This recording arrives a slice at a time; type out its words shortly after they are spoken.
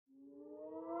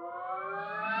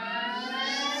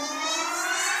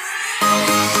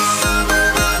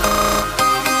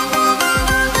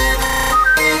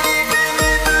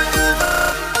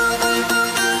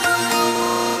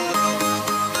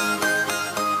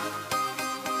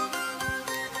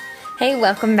Hey,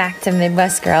 welcome back to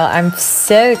Midwest Girl. I'm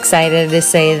so excited to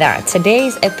say that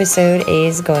today's episode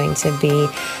is going to be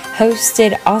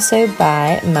hosted also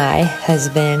by my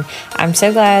husband. I'm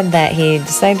so glad that he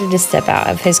decided to step out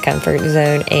of his comfort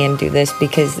zone and do this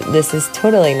because this is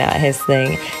totally not his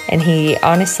thing. And he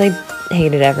honestly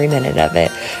hated every minute of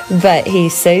it. But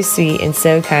he's so sweet and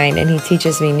so kind, and he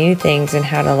teaches me new things and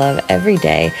how to love every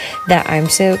day that I'm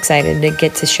so excited to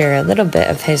get to share a little bit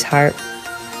of his heart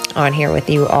on here with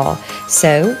you all.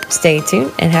 So stay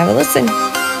tuned and have a listen.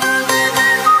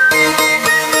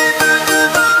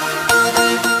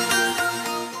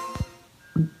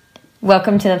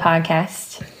 Welcome to the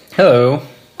podcast. Hello.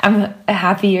 I'm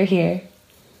happy you're here.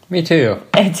 Me too.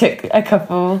 It took a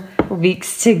couple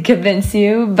weeks to convince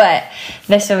you, but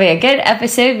this will be a good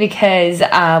episode because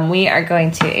we are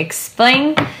going to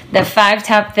explain the 5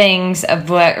 top things of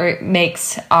what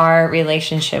makes our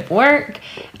relationship work,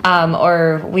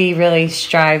 or we really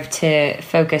strive to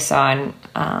focus on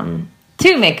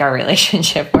to make our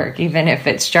relationship work, even if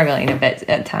it's struggling a bit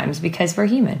at times because we're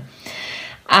human.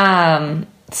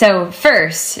 So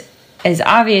first is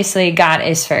obviously God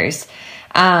is first.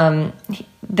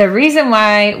 The reason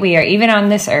why we are even on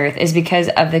this earth is because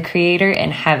of the Creator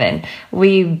in heaven.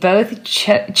 We both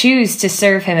choose to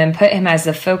serve Him and put Him as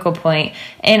the focal point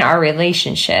in our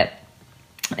relationship.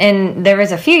 And there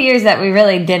was a few years that we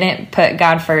really didn't put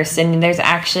God first, and there's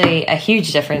actually a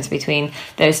huge difference between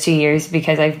those 2 years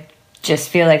because I just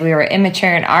feel like we were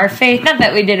immature in our faith. Not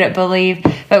that we didn't believe,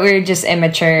 but we were just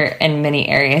immature in many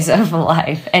areas of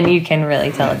life, and you can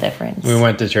really tell a difference. We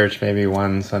went to church maybe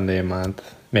one Sunday a month,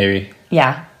 maybe.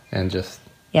 Yeah. And just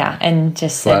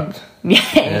slept.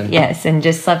 Yes, and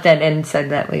just slept in and said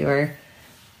that we were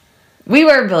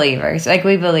believers. Like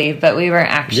we believed, but we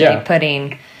weren't actually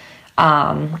putting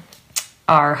our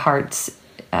hearts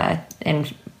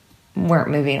and weren't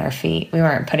moving our feet. We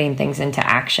weren't putting things into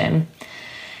action.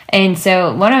 And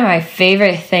so one of my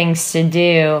favorite things to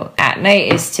do at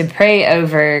night is to pray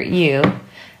over you.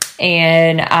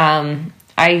 And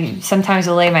I sometimes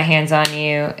will lay my hands on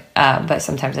you, but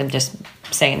sometimes I'm just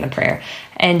saying the prayer.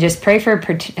 And just pray for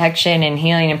protection and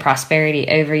healing and prosperity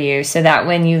over you so that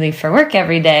when you leave for work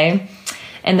every day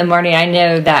in the morning, I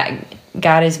know that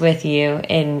God is with you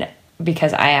and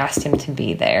because I asked Him to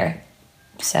be there.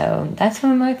 So that's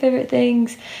one of my favorite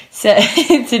things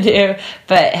to do.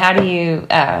 But how do you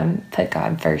put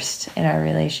God first in our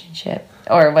relationship?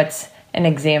 Or what's an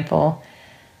example?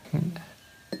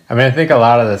 I mean, I think a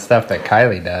lot of the stuff that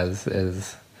Kylie does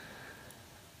is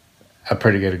a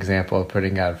pretty good example of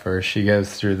putting God first. She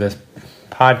goes through this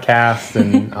podcast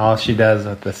and all she does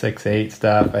with the 6-8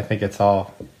 stuff. I think it's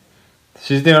all...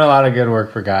 She's doing a lot of good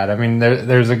work for God. I mean,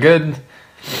 there's a good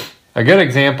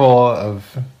example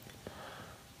of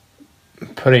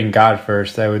putting God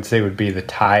first, I would say, would be the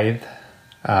tithe.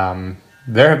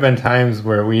 There have been times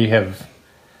where we have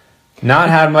not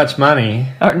had much money.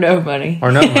 Or no money.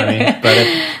 But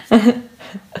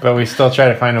we still try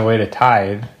to find a way to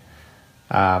tithe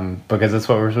because that's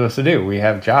what we're supposed to do. We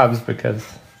have jobs because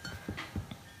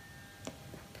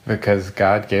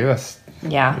God gave us.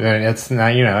 Yeah. And it's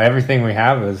not, everything we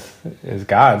have is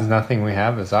God's. Nothing we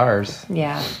have is ours.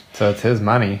 Yeah. So it's His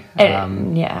money.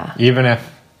 Yeah. Even if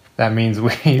that means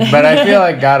but I feel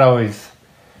like God always,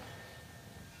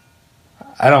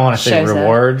 I don't want to say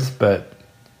rewards, but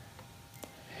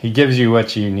He gives you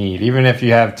what you need. Even if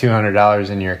you have $200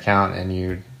 in your account and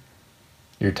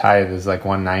your tithe is like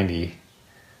 $190,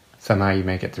 somehow you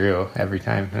make it through every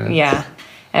time. Yeah.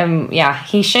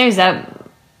 He shows up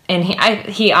and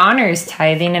he honors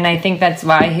tithing, and I think that's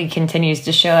why He continues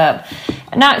to show up.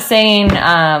 I'm not saying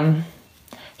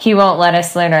He won't let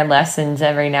us learn our lessons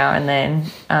every now and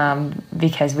then,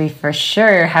 because we for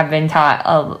sure have been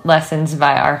taught lessons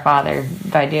by our Father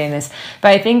by doing this. But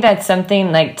I think that's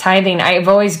something like tithing. I've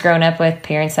always grown up with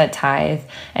parents that tithe,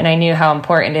 and I knew how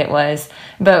important it was.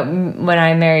 But when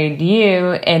I married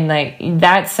you, and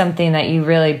that's something that you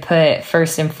really put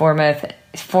first and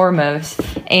foremost.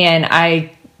 And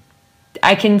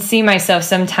I can see myself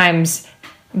sometimes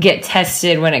get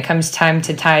tested when it comes time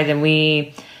to tithe, and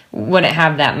we wouldn't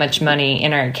have that much money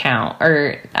in our account,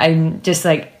 or I'm just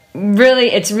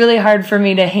it's really hard for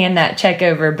me to hand that check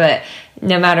over, but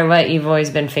no matter what, you've always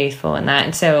been faithful in that.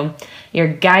 And so your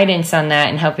guidance on that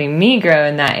and helping me grow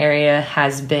in that area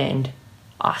has been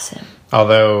awesome.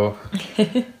 Although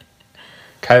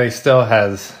Kylie still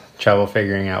has trouble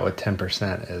figuring out what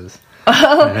 10% is.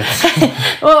 Oh,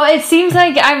 well, it seems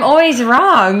like I'm always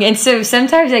wrong. And so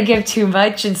sometimes I give too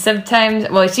much, and sometimes,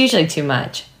 it's usually too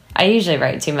much. I usually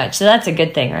write too much, so that's a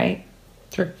good thing, right?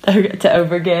 Sure. To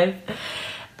overgive.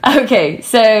 Okay,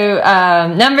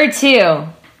 so number 2,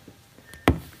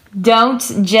 Don't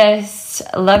just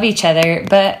love each other,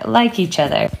 but like each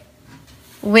other.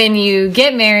 When you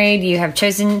get married, you have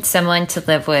chosen someone to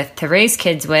live with, to raise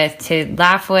kids with, to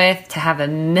laugh with, to have a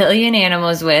million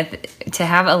animals with, to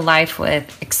have a life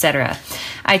with, etc.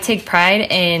 I take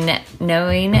pride in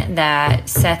knowing that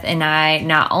Seth and I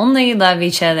not only love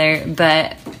each other,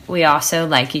 but we also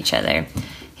like each other.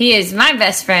 He is my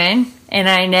best friend, and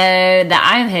I know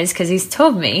that I'm his because he's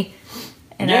told me.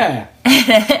 Yeah.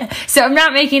 So I'm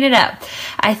not making it up.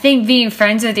 I think being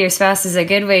friends with your spouse is a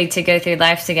good way to go through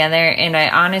life together, and I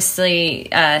honestly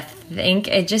think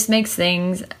it just makes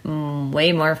things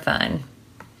way more fun.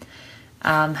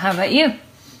 How about you?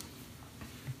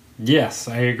 Yes,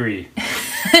 I agree.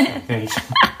 I think.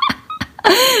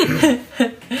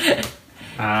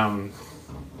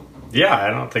 Yeah, I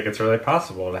don't think it's really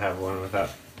possible to have one without.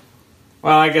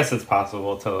 Well, I guess it's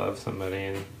possible to love somebody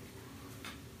and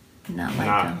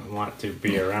not want to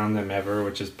be around them ever,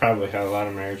 which is probably how a lot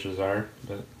of marriages are.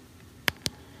 But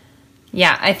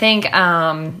yeah, I think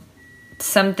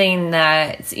something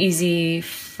that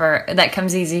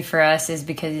comes easy for us is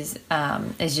because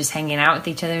is just hanging out with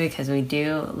each other, because we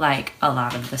do like a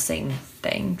lot of the same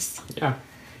things.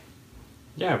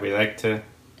 Yeah, we like to.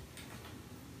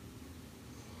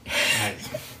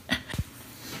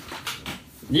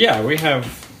 Yeah, we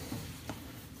have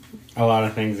a lot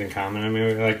of things in common. I mean,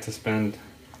 we like to spend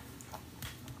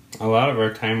a lot of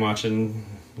our time watching,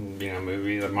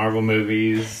 movies, the Marvel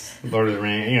movies, Lord of the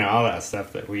Rings, all that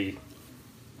stuff that we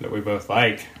both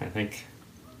like. I think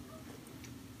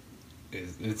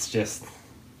it's just,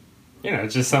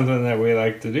 it's just something that we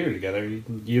like to do together.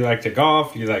 You like to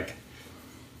golf. You like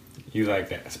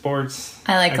sports.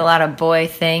 I like a lot of boy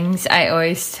things. I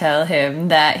always tell him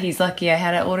that he's lucky I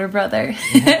had an older brother.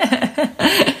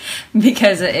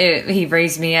 Because he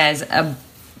raised me as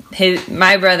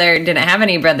my brother didn't have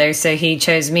any brothers, so he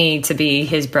chose me to be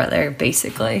his brother,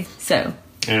 basically. So.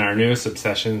 And our newest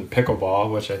obsession,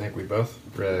 pickleball, which I think we both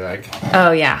really like.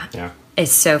 Oh, yeah. Yeah.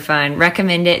 It's so fun.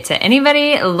 Recommend it to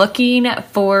anybody looking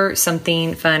for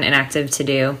something fun and active to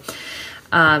do.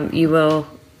 You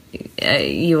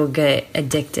will get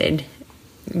addicted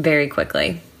very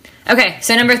quickly. Okay,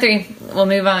 so number 3, we'll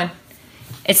move on.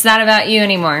 It's not about you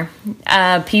anymore.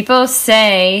 People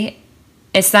say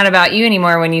it's not about you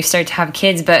anymore when you start to have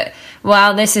kids, but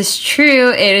while this is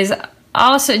true, it is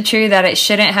also true that it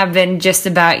shouldn't have been just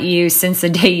about you since the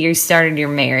day you started your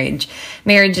marriage.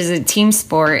 Marriage is a team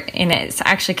sport, and it's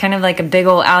actually kind of like a big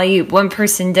old alley-oop. One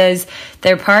person does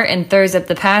their part and throws up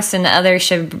the pass, and the other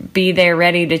should be there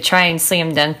ready to try and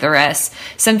slam dunk the rest.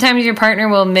 Sometimes your partner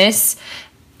will miss,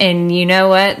 and you know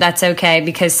what? That's okay,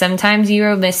 because sometimes you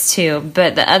will miss too.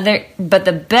 But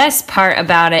the best part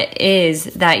about it is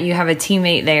that you have a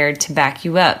teammate there to back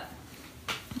you up.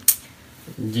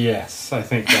 Yes, I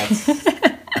think that's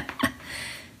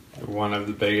one of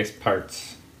the biggest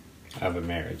parts of a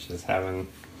marriage, is having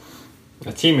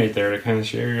a teammate there to kind of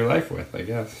share your life with, I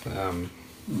guess.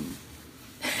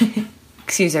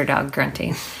 Excuse our dog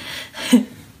grunting.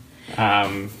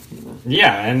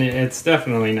 Yeah, and it's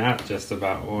definitely not just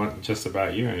about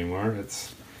you anymore.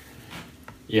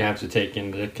 You have to take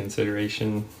into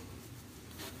consideration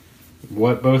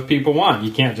what both people want.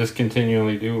 You can't just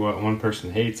continually do what one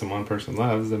person hates and one person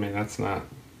loves. I mean, that's not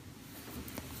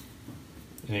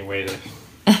any way to...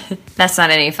 That's not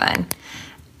any fun.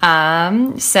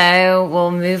 So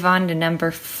we'll move on to number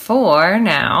 4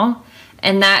 now.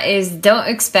 And that is, don't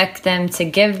expect them to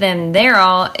give them their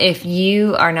all if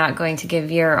you are not going to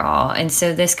give your all. And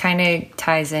so this kind of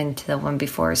ties into the one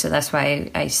before. So that's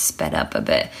why I sped up a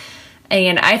bit.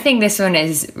 And I think this one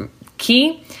is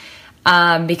key.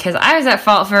 Because I was at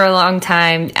fault for a long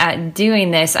time at doing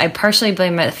this. I partially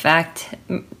blame the fact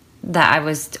that I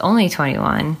was only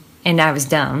 21 and I was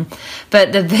dumb.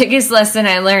 But the biggest lesson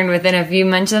I learned within a few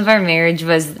months of our marriage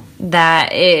was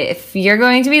that if you're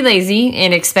going to be lazy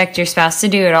and expect your spouse to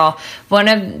do it all, one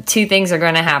of 2 things are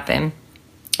going to happen.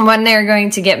 One, they're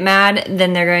going to get mad,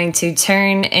 then they're going to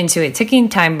turn into a ticking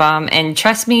time bomb, and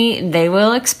trust me, they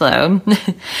will explode.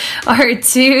 Or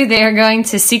 2, they're going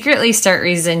to secretly start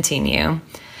resenting you.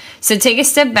 So take a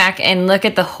step back and look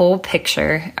at the whole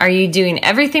picture. Are you doing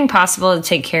everything possible to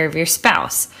take care of your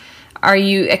spouse? Are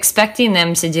you expecting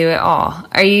them to do it all?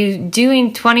 Are you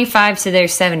doing 25 to their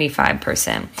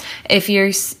 75%?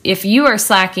 If you are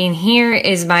slacking, here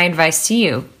is my advice to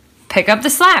you. Pick up the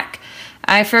slack.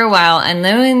 I, for a while,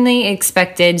 unknowingly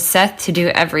expected Seth to do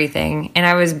everything, and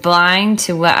I was blind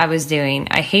to what I was doing.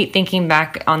 I hate thinking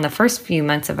back on the first few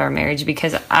months of our marriage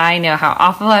because I know how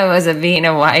awful I was at being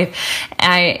a wife,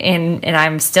 and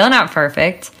I'm still not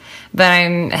perfect, but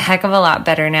I'm a heck of a lot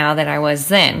better now than I was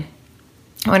then.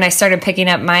 when I started picking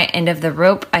up my end of the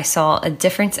rope, I saw a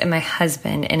difference in my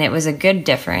husband, and it was a good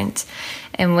difference.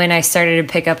 And when I started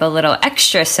to pick up a little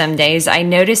extra some days, I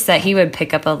noticed that he would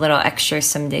pick up a little extra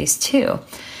some days too.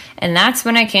 And that's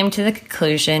when I came to the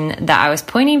conclusion that I was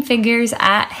pointing fingers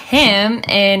at him,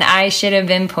 and I should have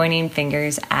been pointing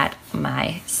fingers at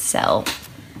myself.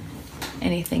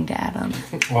 Anything to add on?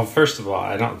 Well, first of all,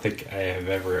 I don't think I have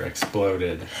ever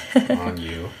exploded on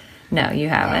you. No, you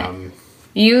haven't.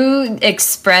 You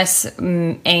express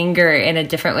anger in a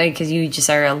different way because you just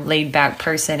are a laid-back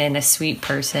person and a sweet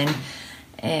person.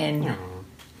 And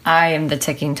I am the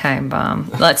ticking time bomb.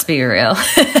 Let's be real.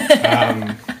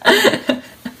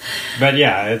 But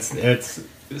yeah, it's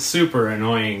super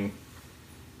annoying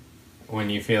when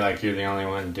you feel like you're the only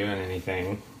one doing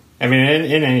anything. I mean,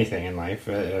 in anything in life,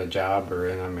 a job or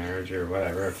in a marriage or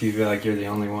whatever, if you feel like you're the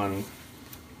only one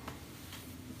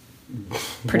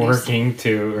working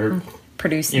to or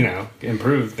producing,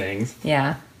 improve things.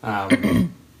 Yeah.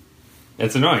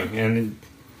 It's annoying. And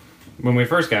when we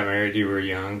first got married, you were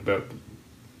young, but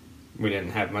we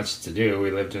didn't have much to do.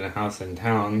 We lived in a house in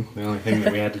town. The only thing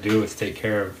that we had to do was take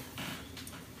care of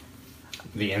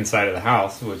the inside of the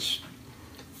house, which,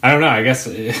 I don't know, I guess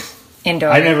indoor.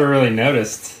 I never really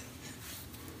noticed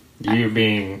you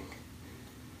being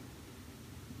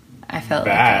I felt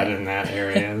bad like in that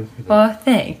area. Well,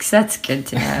 thanks. That's good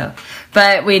to know.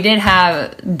 But we did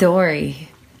have Dory,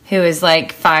 who is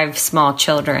like 5 small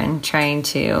children trying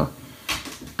to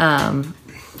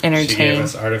entertain. She gave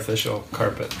us artificial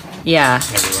carpet. Yeah.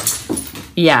 Everywhere.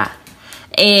 Yeah.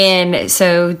 And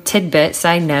so, tidbit,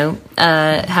 side note,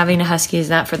 having a husky is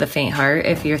not for the faint heart.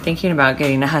 If you're thinking about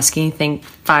getting a husky, think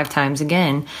 5 times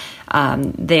again.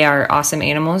 They are awesome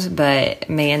animals, but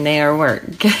man, they are work.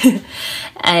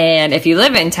 And if you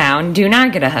live in town, do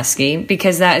not get a husky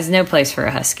because that is no place for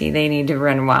a husky. They need to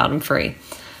run wild and free.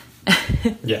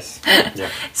 Yes. Yeah.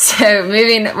 So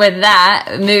moving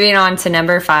on to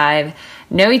number 5,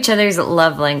 know each other's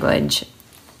love language.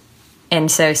 And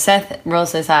so Seth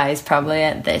rolls his eyes probably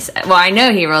at this. Well, I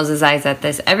know he rolls his eyes at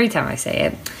this every time I say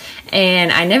it.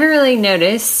 And I never really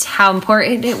noticed how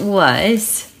important it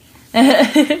was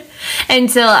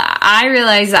until I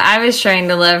realized that I was trying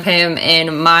to love him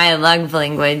in my love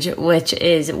language, which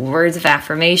is words of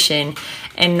affirmation.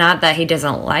 And not that he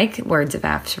doesn't like words of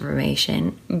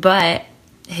affirmation, but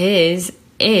his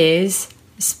is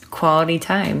quality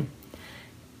time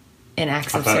and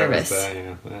acts of service.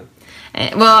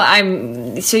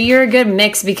 So you're a good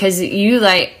mix because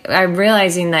I'm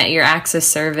realizing that your acts of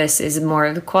service is more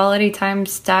of the quality time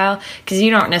style because you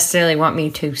don't necessarily want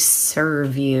me to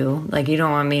serve you. Like, you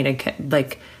don't want me to,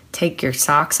 take your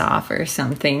socks off or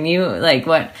something. You like it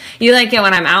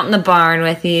when I'm out in the barn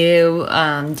with you,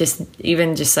 just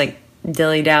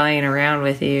dilly-dallying around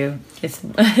with you. It's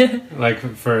like,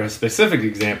 for a specific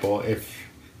example, if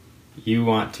you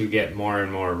want to get more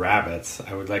and more rabbits,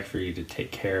 I would like for you to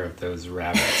take care of those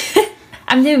rabbits.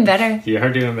 I'm doing better. You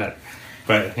are doing better.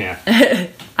 But, yeah.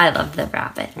 I love the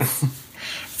rabbits.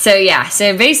 So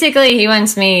basically he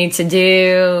wants me to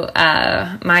do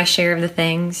my share of the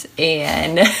things.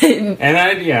 And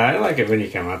I like it when you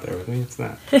come out there with me. It's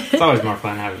always more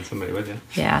fun having somebody with you.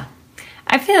 Yeah.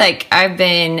 I feel like I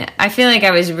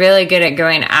was really good at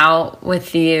going out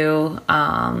with you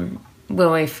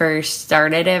when we first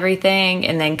started everything,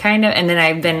 and then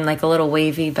I've been like a little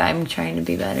wavy, but I'm trying to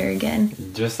be better again.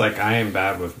 Just like I am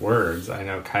bad with words, I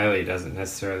know Kylie doesn't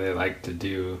necessarily like to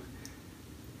do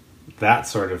that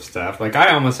sort of stuff. Like,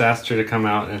 I almost asked her to come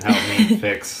out and help me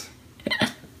fix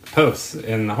posts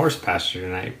in the horse pasture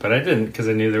tonight, but I didn't because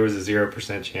I knew there was a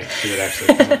 0% chance she would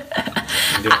actually come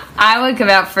and do it. I would come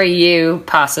out for you,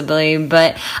 possibly,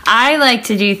 but I like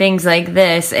to do things like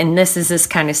this, and this is this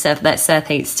kind of stuff that Seth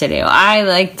hates to do. I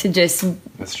like to just...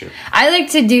 That's true. I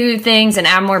like to do things and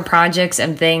add more projects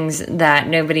and things that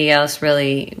nobody else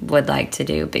really would like to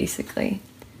do, basically.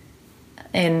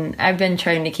 And I've been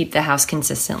trying to keep the house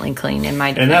consistently clean in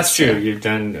my defense. And that's true. You've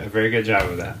done a very good job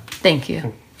of that. Thank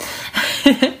you.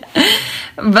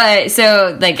 But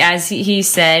so, as he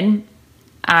said,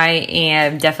 I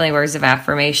am definitely words of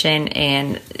affirmation.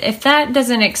 And if that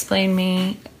doesn't explain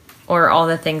me or all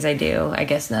the things I do, I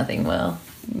guess nothing will.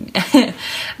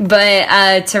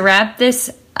 But to wrap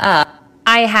this up,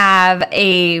 I have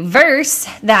a verse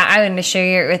that I want to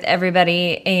share with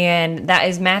everybody, and that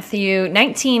is Matthew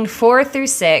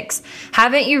 19:4-6.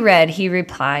 Haven't you read, he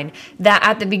replied, that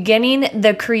at the beginning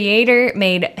the Creator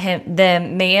made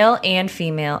them male and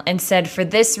female, and said, for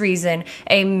this reason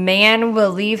a man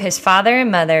will leave his father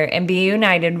and mother and be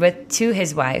united to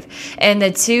his wife, and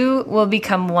the two will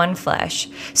become one flesh.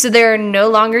 So there are no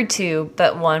longer two,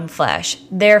 but one flesh.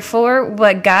 Therefore,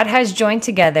 what God has joined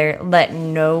together, let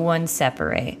no one separate.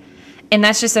 And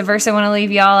that's just a verse I want to leave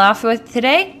y'all off with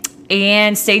today.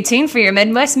 And stay tuned for your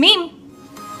Midwest meme.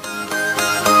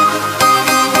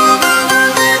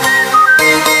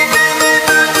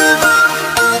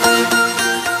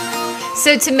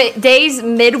 So today's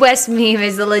Midwest meme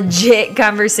is a legit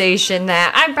conversation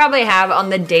that I probably have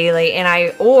on the daily, and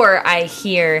I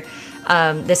hear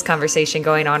this conversation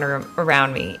going on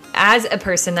around me. As a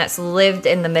person that's lived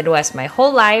in the Midwest my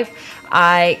whole life,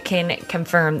 I can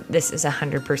confirm this is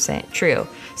 100% true.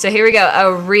 So here we go.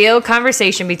 A real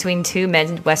conversation between two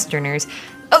Midwesterners.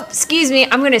 Oh, excuse me.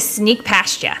 I'm going to sneak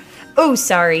past you. Oh,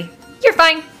 sorry. You're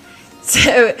fine.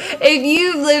 So if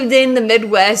you've lived in the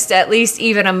Midwest at least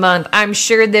even a month, I'm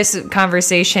sure this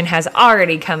conversation has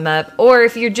already come up, or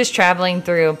if you're just traveling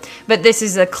through, but this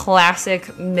is a classic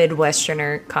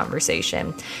Midwesterner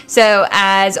conversation. So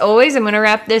as always, I'm going to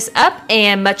wrap this up,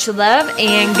 and much love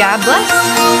and God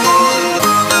bless.